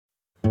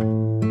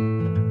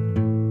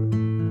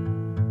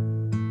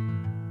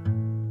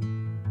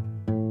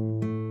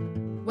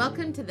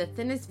Welcome to the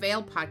Thinnest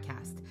Veil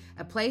podcast,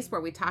 a place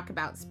where we talk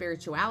about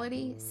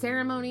spirituality,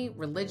 ceremony,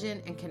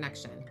 religion, and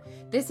connection.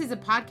 This is a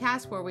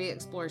podcast where we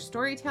explore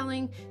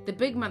storytelling, the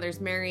Big Mothers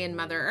Mary and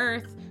Mother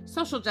Earth,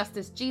 social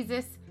justice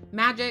Jesus,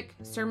 magic,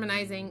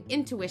 sermonizing,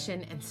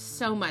 intuition, and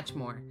so much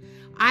more.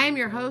 I am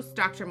your host,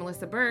 Dr.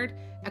 Melissa Bird,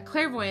 a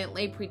clairvoyant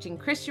lay-preaching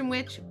Christian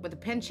witch with a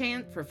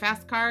penchant for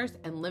fast cars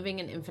and living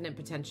in infinite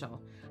potential.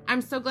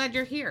 I'm so glad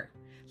you're here.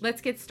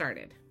 Let's get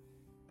started.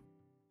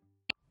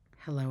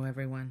 Hello,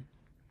 everyone.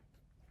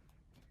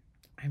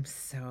 I'm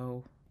just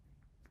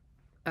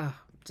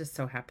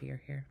so happy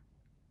you're here.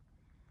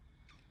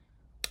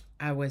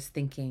 I was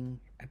thinking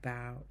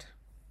about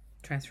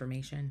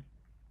transformation.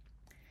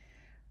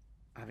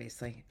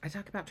 Obviously, I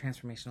talk about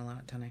transformation a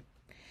lot, don't I?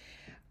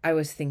 I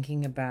was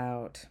thinking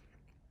about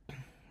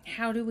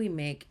how do we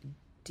make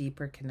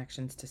deeper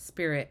connections to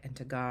spirit and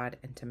to God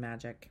and to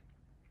magic.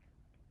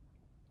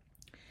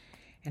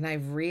 And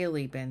I've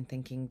really been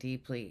thinking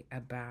deeply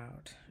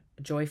about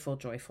joyful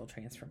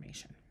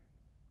transformation.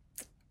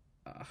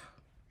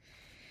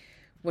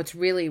 What's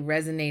really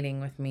resonating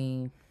with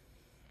me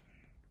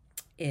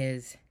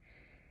is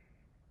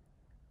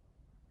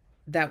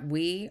that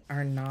we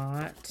are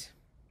not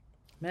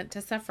meant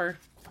to suffer,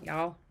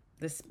 y'all.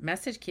 This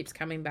message keeps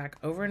coming back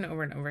over and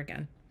over and over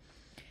again.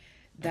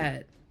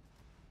 That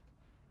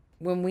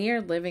when we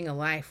are living a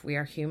life, we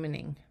are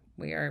humaning.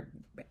 We are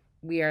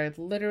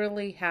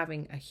literally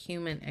having a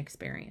human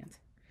experience.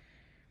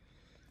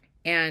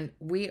 And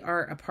we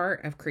are a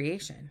part of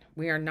creation.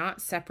 We are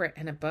not separate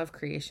and above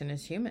creation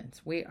as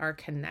humans. We are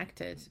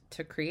connected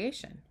to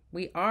creation.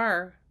 We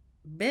are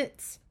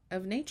bits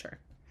of nature.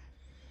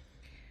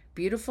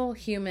 Beautiful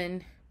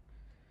human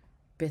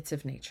bits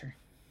of nature.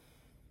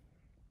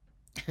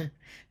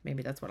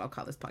 Maybe that's what I'll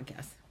call this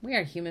podcast. We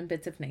are human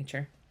bits of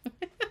nature.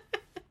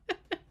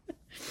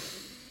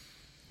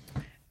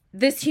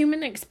 This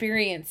human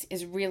experience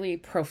is really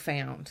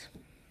profound.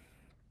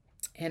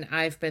 And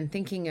I've been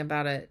thinking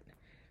about it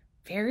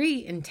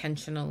very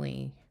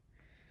intentionally,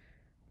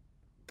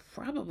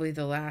 probably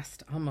the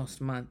last almost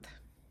month,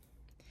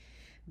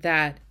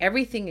 that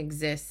everything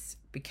exists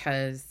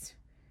because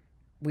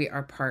we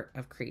are part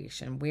of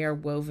creation. We are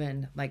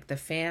woven like the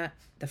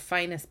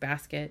finest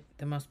basket,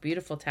 the most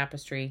beautiful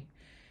tapestry,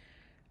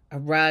 a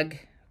rug.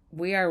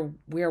 We are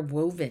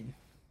woven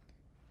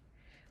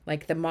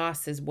like the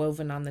moss is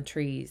woven on the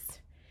trees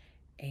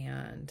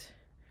and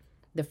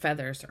the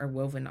feathers are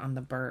woven on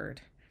the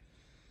bird.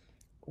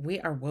 We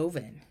are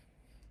woven.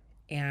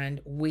 And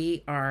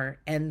we are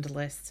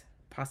endless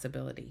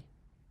possibility.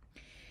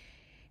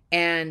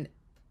 And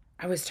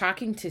I was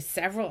talking to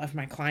several of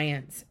my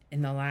clients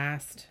in the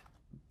last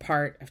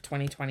part of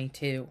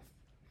 2022.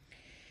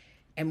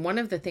 And one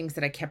of the things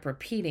that I kept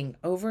repeating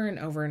over and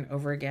over and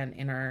over again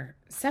in our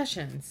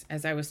sessions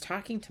as I was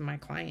talking to my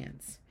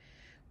clients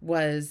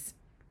was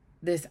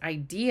this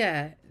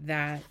idea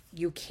that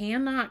you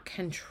cannot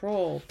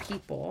control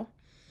people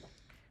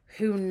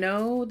who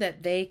know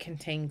that they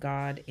contain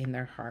God in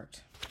their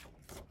heart.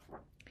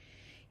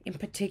 In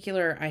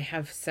particular, I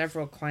have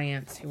several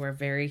clients who are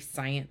very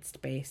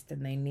science-based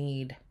and they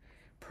need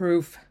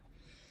proof.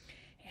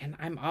 And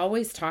I'm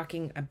always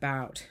talking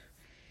about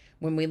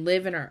when we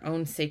live in our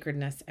own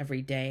sacredness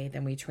every day,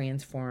 then we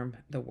transform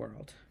the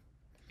world.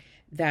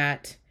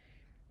 That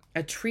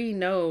a tree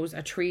knows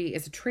a tree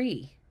is a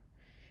tree.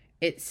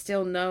 It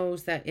still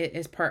knows that it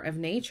is part of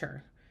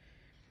nature.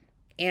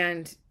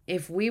 And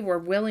if we were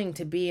willing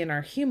to be in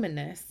our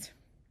humanness,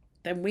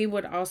 then we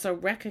would also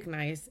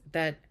recognize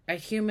that a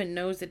human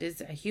knows it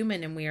is a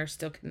human and we are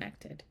still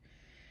connected.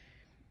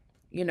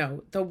 You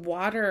know, the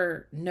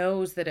water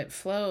knows that it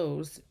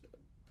flows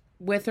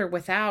with or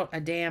without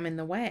a dam in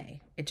the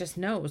way. It just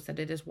knows that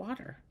it is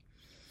water.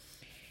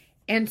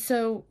 And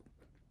so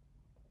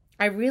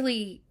I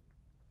really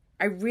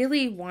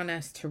want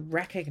us to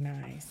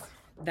recognize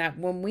that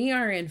when we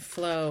are in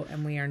flow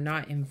and we are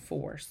not in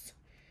force,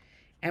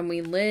 and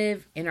we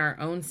live in our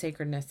own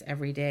sacredness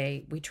every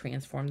day, we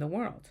transform the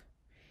world.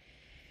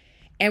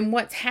 And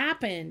what's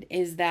happened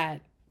is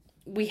that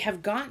we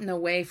have gotten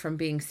away from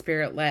being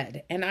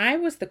spirit-led. And I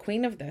was the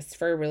queen of this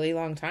for a really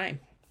long time.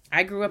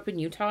 I grew up in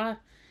Utah,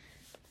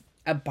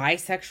 a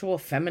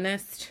bisexual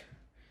feminist.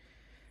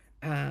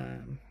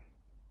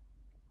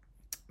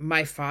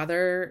 My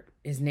father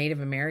is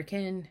Native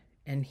American,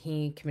 and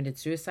he committed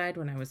suicide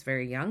when I was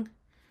very young.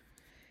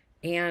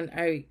 And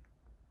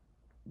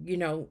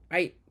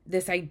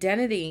this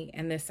identity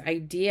and this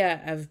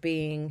idea of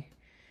being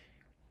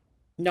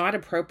not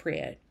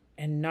appropriate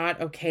and not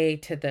okay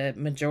to the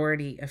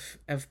majority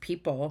of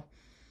people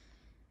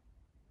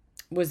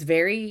was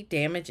very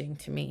damaging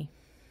to me.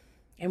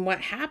 And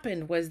what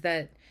happened was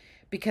that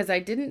because I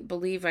didn't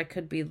believe I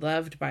could be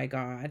loved by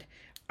God,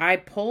 I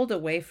pulled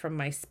away from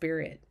my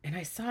spirit. And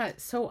I saw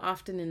it so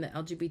often in the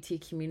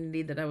LGBT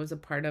community that I was a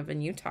part of in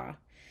Utah.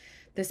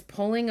 This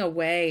pulling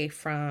away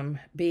from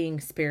being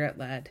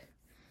spirit-led.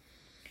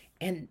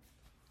 And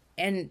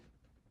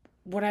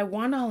what I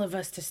want all of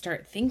us to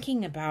start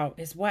thinking about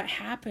is what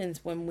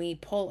happens when we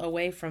pull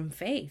away from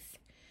faith.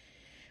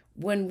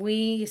 when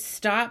we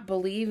stop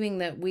believing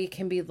that we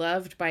can be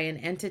loved by an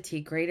entity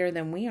greater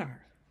than we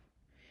are.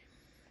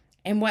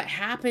 And what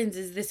happens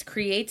is this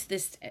creates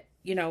this,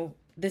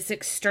 this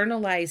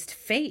externalized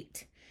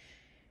fate.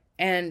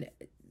 And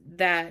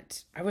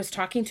that I was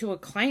talking to a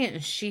client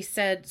and she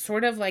said,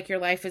 sort of like your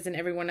life is in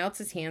everyone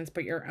else's hands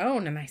but your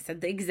own. And I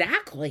said,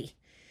 exactly.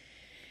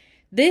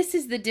 This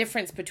is the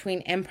difference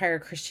between empire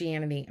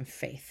Christianity and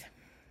faith.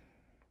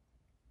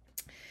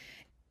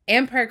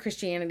 Empire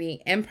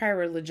Christianity, empire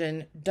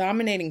religion,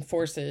 dominating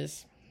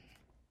forces,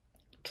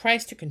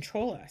 tries to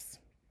control us.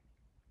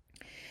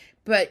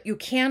 But you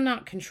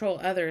cannot control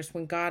others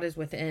when God is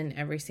within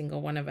every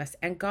single one of us.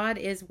 And God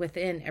is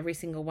within every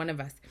single one of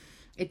us.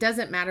 It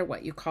doesn't matter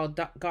what you call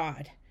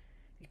God.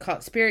 You call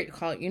it spirit, you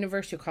call it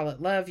universe, you call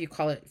it love, you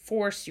call it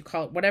force, you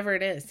call it whatever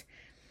it is.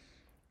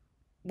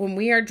 When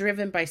we are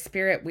driven by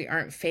spirit, we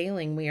aren't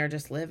failing, we are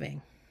just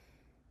living.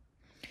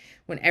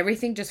 When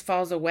everything just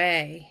falls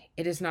away,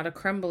 it is not a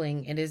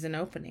crumbling, it is an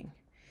opening.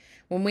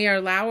 When we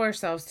allow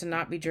ourselves to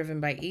not be driven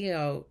by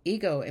ego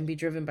and be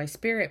driven by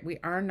spirit, we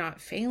are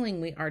not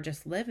failing, we are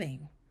just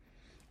living.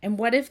 And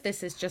what if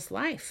this is just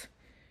life?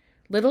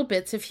 Little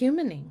bits of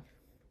humaning.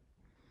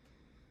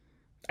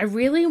 I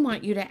really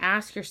want you to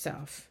ask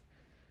yourself,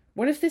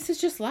 what if this is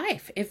just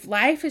life? If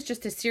life is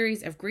just a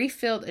series of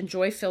grief-filled and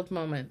joy-filled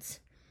moments,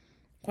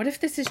 what if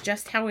this is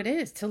just how it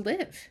is to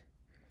live?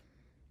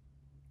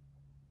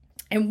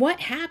 And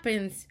what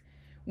happens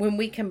when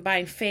we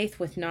combine faith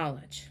with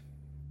knowledge?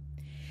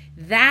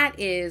 That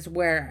is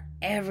where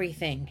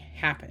everything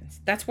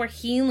happens. That's where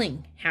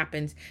healing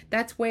happens.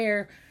 That's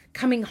where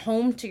coming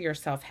home to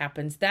yourself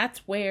happens.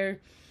 That's where,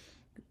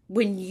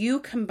 when you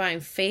combine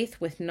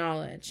faith with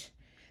knowledge,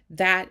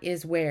 that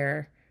is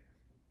where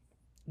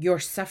your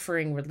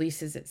suffering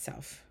releases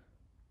itself.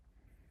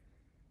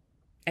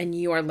 And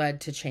you are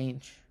led to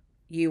change.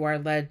 You are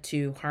led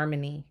to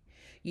harmony.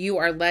 You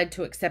are led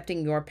to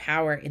accepting your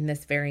power in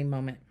this very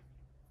moment.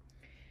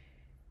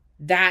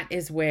 That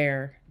is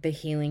where the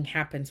healing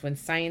happens, when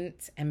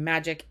science and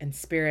magic and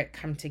spirit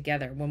come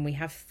together, when we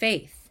have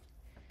faith.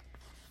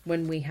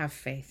 When we have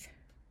faith.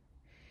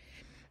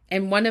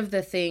 And one of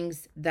the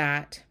things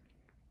that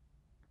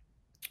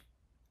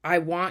I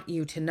want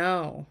you to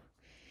know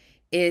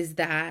is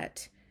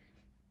that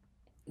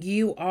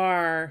you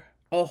are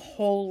a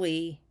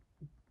holy,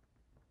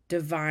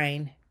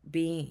 divine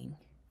being.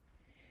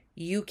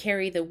 You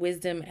carry the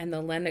wisdom and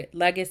the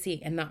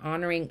legacy and the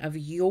honoring of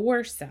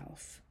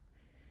yourself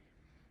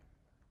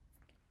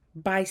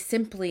by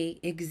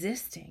simply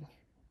existing.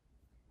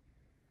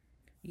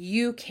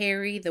 You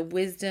carry the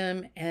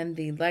wisdom and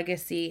the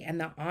legacy and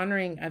the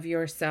honoring of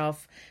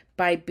yourself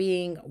by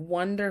being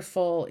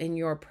wonderful in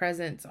your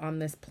presence on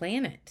this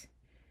planet.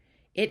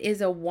 It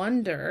is a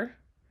wonder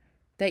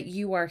that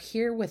you are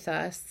here with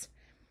us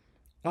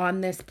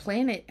on this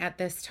planet at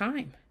this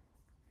time.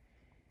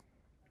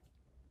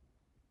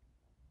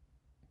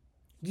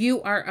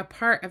 You are a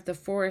part of the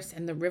forests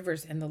and the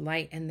rivers and the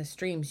light and the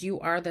streams. You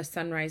are the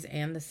sunrise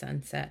and the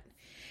sunset.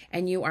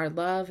 And you are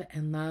love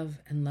and love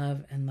and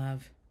love and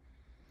love.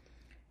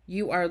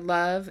 You are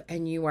love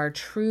and you are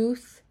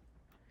truth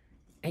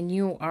and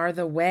you are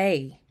the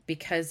way,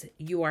 because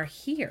you are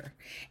here.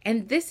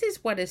 And this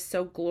is what is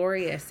so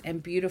glorious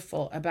and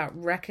beautiful about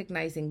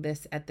recognizing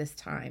this at this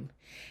time.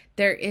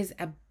 There is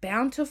a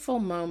bountiful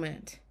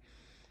moment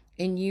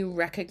in you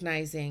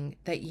recognizing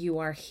that you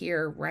are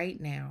here right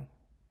now.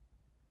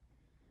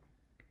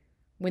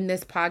 When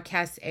this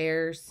podcast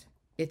airs,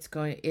 it's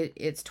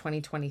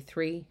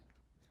 2023.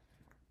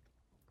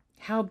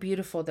 How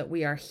beautiful that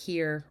we are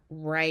here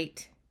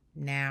right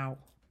now.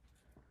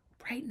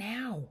 Right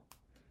now.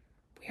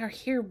 We are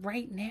here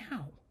right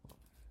now.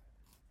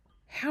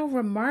 How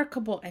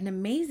remarkable and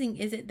amazing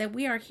is it that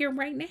we are here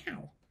right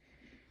now?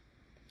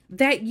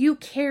 That you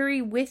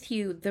carry with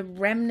you the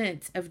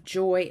remnants of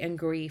joy and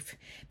grief.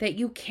 That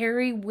you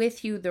carry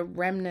with you the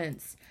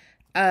remnants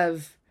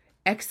of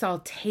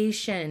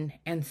exaltation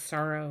and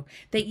sorrow.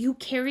 That you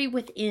carry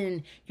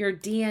within your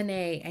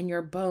DNA and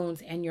your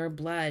bones and your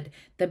blood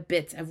the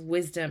bits of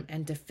wisdom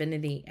and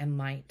divinity and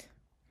light.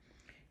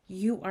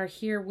 You are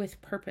here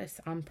with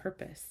purpose on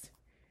purpose.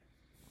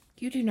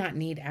 You do not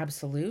need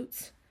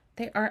absolutes.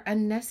 They are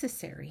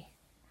unnecessary.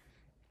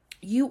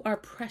 You are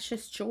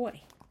precious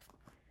joy.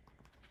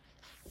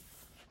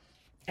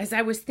 As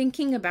I was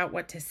thinking about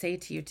what to say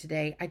to you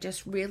today, I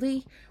just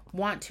really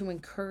want to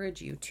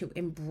encourage you to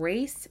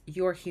embrace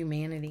your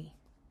humanity.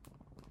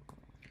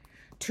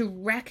 To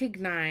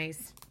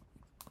recognize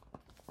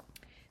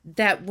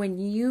that when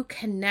you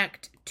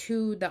connect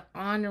to the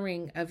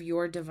honoring of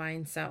your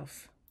divine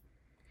self,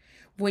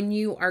 when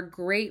you are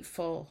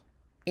grateful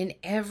in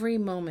every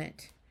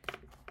moment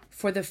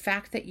for the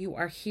fact that you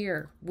are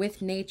here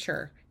with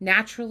nature,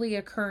 naturally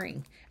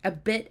occurring, a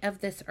bit of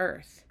this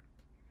earth,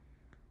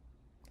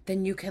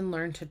 then you can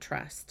learn to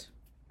trust,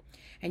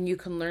 and you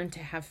can learn to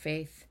have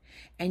faith,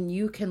 and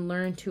you can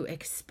learn to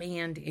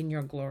expand in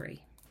your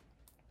glory.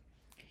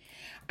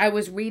 I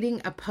was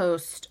reading a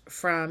post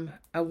from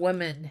a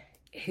woman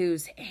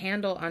whose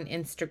handle on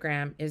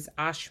Instagram is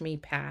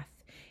AshmiPath.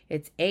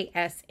 It's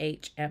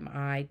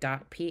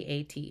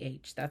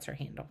ASHMI.PATH. That's her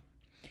handle.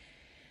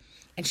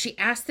 And she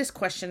asked this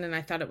question, and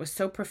I thought it was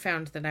so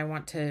profound that I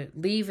want to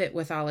leave it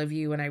with all of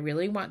you. And I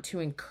really want to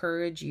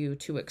encourage you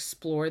to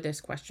explore this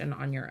question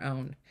on your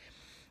own.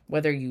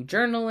 Whether you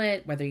journal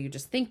it, whether you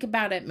just think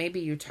about it,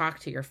 maybe you talk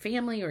to your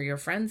family or your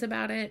friends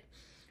about it.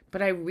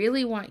 But I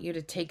really want you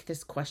to take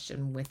this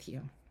question with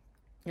you.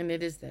 And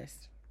it is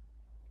this.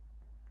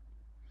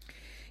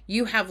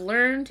 You have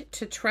learned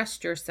to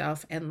trust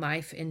yourself and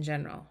life in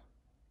general.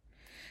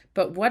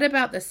 But what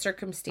about the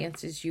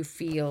circumstances you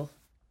feel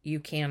you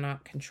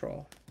cannot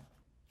control?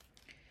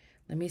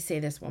 Let me say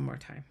this one more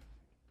time.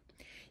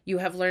 You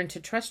have learned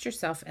to trust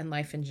yourself and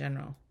life in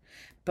general.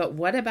 But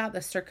what about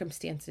the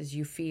circumstances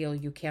you feel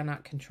you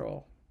cannot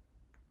control?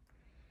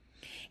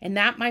 And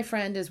that, my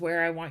friend, is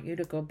where I want you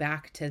to go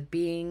back to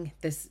being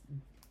this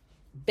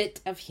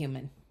bit of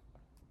human.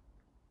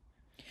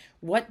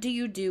 What do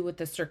you do with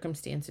the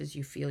circumstances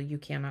you feel you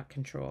cannot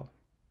control?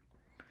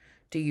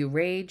 Do you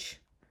rage?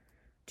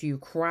 Do you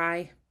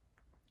cry?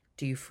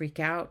 Do you freak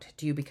out?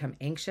 Do you become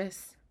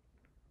anxious?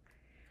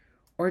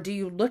 Or do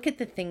you look at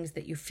the things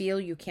that you feel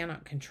you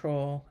cannot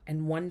control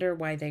and wonder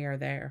why they are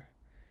there?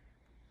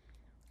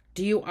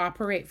 Do you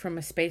operate from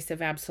a space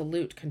of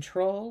absolute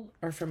control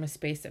or from a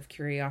space of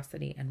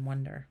curiosity and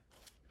wonder?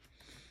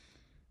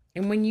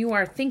 And when you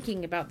are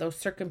thinking about those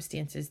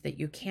circumstances that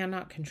you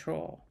cannot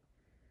control,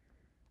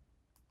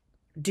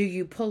 do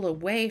you pull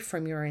away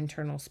from your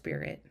internal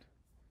spirit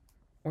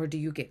or do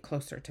you get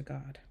closer to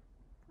God?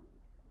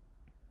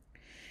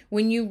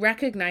 When you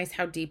recognize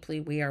how deeply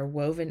we are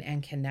woven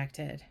and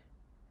connected,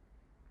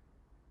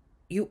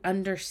 you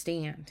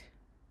understand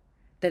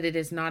that it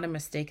is not a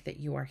mistake that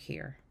you are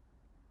here.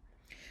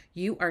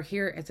 You are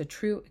here as a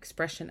true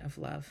expression of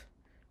love,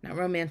 not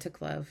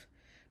romantic love,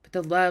 but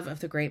the love of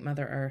the great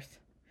Mother Earth,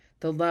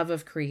 the love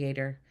of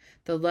Creator,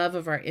 the love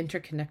of our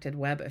interconnected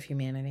web of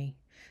humanity,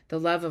 the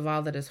love of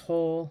all that is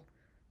whole,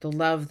 the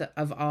love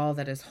of all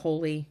that is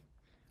holy,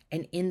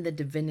 and in the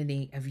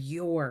divinity of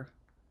your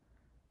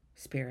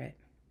spirit.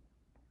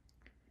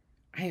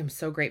 I am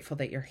so grateful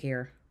that you're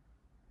here.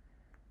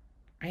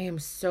 I am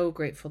so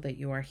grateful that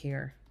you are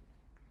here.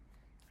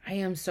 I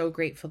am so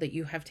grateful that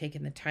you have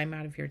taken the time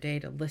out of your day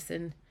to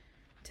listen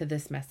to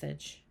this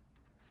message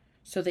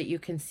so that you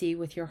can see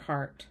with your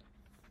heart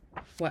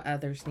what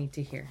others need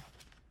to hear.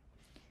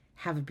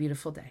 Have a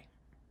beautiful day.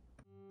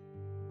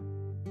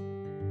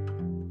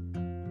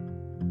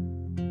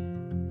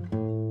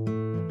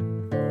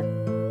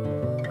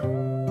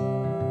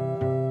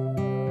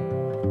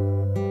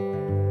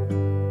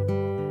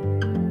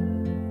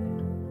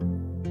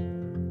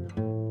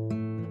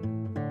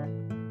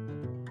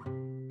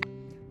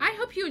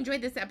 You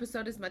enjoyed this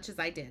episode as much as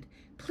I did.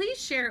 Please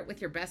share it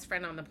with your best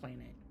friend on the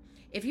planet.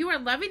 If you are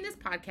loving this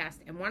podcast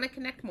and want to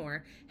connect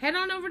more, head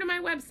on over to my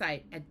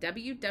website at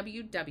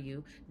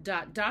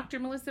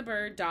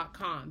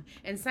www.drmelissabird.com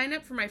and sign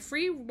up for my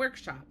free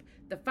workshop,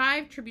 The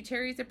 5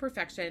 Tributaries of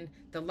Perfection,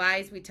 The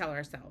Lies We Tell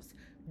Ourselves.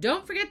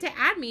 Don't forget to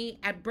add me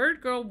at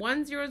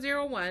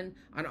birdgirl1001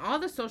 on all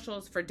the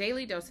socials for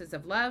daily doses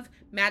of love,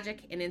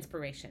 magic, and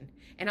inspiration.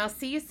 And I'll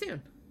see you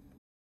soon.